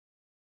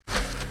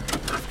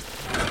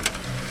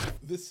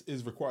This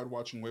is Required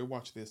Watching, where we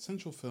watch the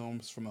essential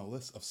films from a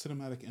list of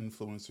cinematic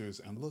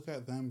influencers and look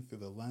at them through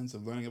the lens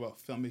of learning about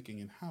filmmaking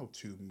and how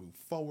to move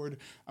forward.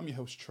 I'm your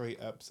host, Trey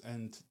Epps,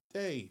 and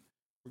today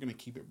we're going to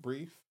keep it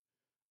brief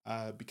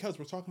because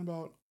we're talking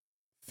about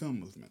film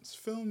movements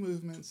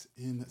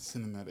in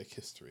cinematic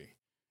history.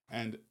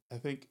 And I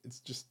think it's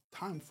just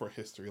time for a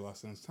history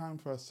lesson. It's time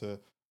for us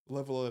to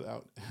level it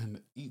out, and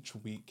each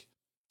week,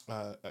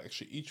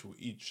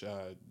 each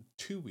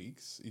 2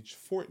 weeks, each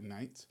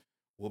fortnight,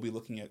 we'll be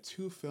looking at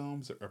two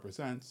films that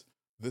represent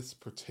this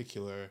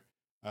particular,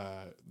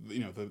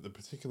 the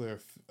particular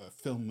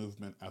film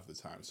movement of the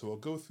time. So we'll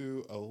go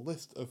through a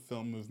list of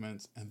film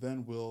movements, and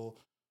then we'll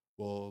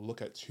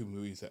look at two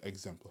movies that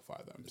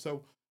exemplify them.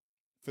 So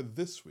for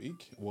this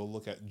week, we'll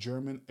look at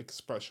German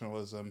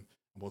Expressionism, and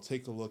we'll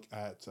take a look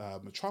at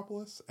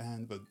Metropolis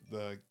and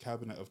the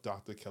Cabinet of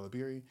Dr.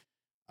 Caligari.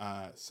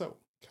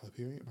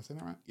 Caligari, am I saying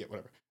that right? Yeah,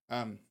 whatever.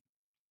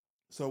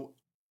 So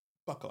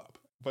buckle up.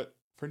 But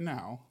for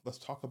now, let's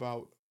talk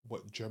about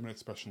what German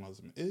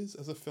Expressionism is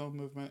as a film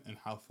movement and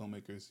how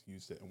filmmakers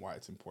used it and why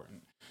it's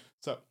important.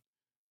 So,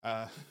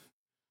 uh,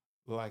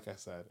 like I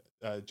said,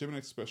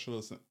 German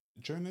Expressionism,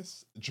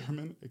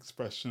 German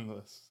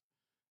Expressionists,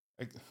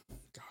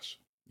 gosh,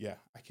 yeah,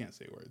 I can't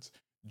say words.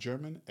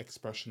 German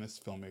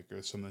Expressionist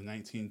filmmakers from the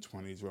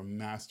 1920s were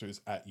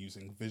masters at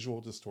using visual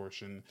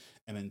distortion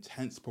and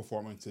intense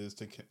performances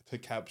to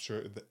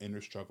capture the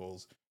inner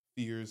struggles,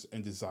 fears,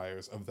 and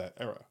desires of that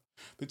era.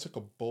 They took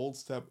a bold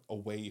step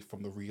away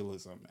from the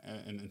realism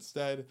and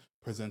instead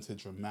presented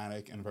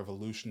dramatic and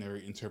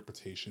revolutionary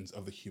interpretations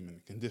of the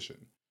human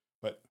condition.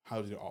 But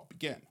how did it all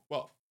begin?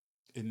 Well,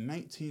 in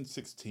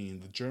 1916,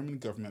 the German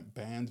government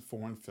banned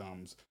foreign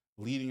films,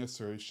 leading a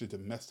surge to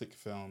domestic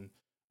film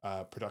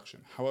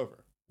production.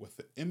 However, with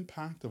the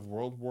impact of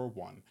World War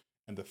I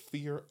and the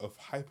fear of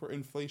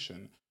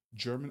hyperinflation,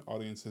 German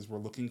audiences were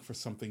looking for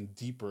something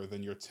deeper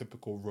than your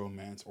typical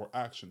romance or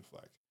action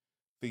flick.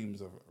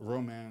 Themes of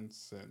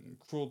romance and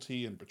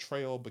cruelty and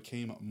betrayal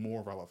became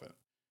more relevant,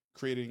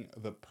 creating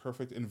the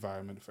perfect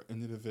environment for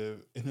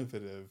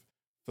innovative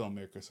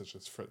filmmakers such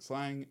as Fritz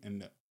Lang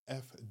and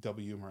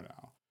F.W.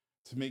 Murnau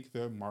to make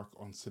their mark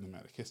on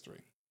cinematic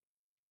history.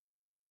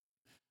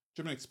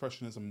 German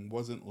Expressionism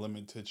wasn't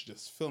limited to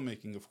just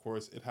filmmaking, of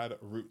course, it had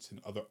roots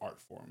in other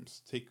art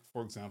forms. Take,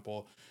 for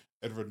example,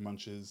 Edvard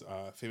Munch's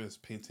famous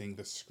painting,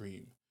 The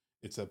Scream.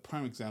 It's a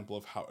prime example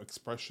of how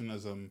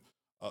Expressionism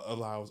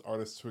allows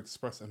artists to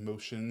express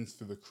emotions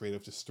through the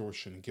creative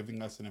distortion,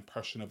 giving us an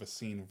impression of a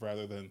scene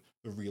rather than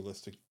the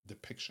realistic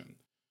depiction.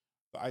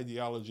 The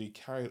ideology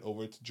carried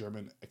over to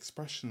German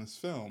Expressionist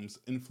films,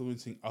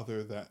 influencing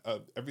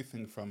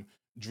everything from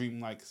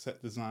dreamlike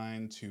set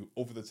design to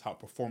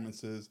over-the-top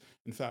performances.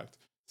 In fact,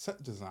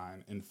 set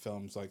design in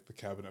films like The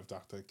Cabinet of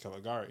Dr.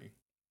 Caligari,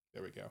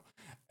 there we go,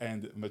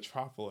 and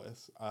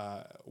Metropolis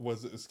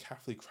was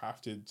carefully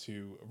crafted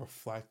to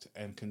reflect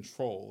and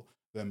control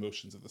the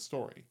emotions of the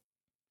story.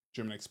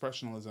 German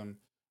Expressionism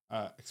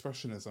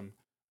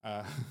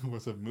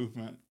was a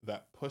movement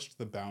that pushed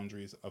the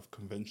boundaries of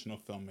conventional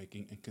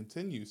filmmaking and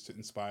continues to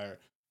inspire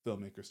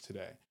filmmakers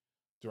today.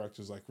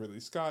 Directors like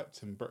Ridley Scott,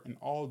 Tim Burton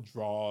all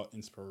draw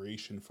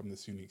inspiration from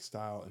this unique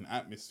style and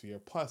atmosphere.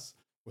 Plus,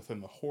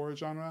 within the horror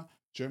genre,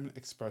 German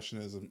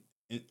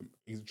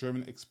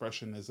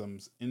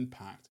Expressionism's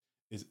impact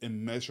is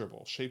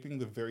immeasurable, shaping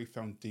the very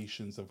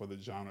foundations of what the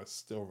genre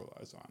still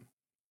relies on.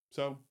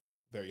 So,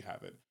 there you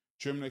have it.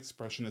 German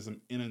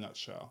Expressionism in a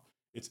nutshell.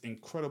 It's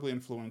incredibly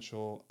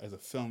influential as a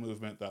film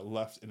movement that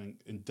left an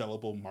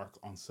indelible mark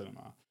on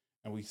cinema,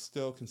 and we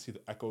still can see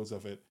the echoes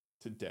of it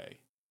today,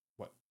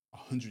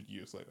 100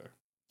 years later.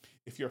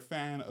 If you're a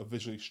fan of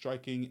visually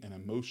striking and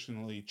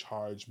emotionally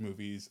charged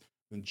movies,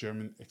 then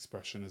German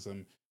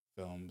Expressionism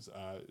films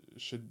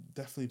should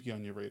definitely be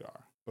on your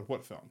radar. But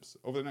what films?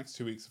 Over the next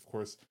 2 weeks, of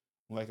course,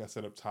 like I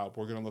said up top,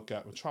 we're going to look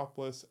at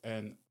Metropolis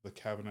and the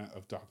Cabinet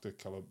of Dr.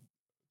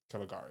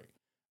 Caligari.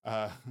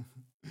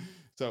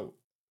 So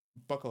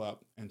buckle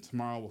up, and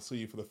tomorrow we'll see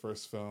you for the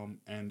first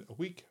film, and a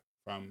week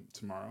from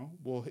tomorrow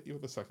we'll hit you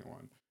with the second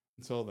one.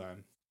 Until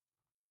then,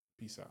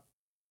 peace out.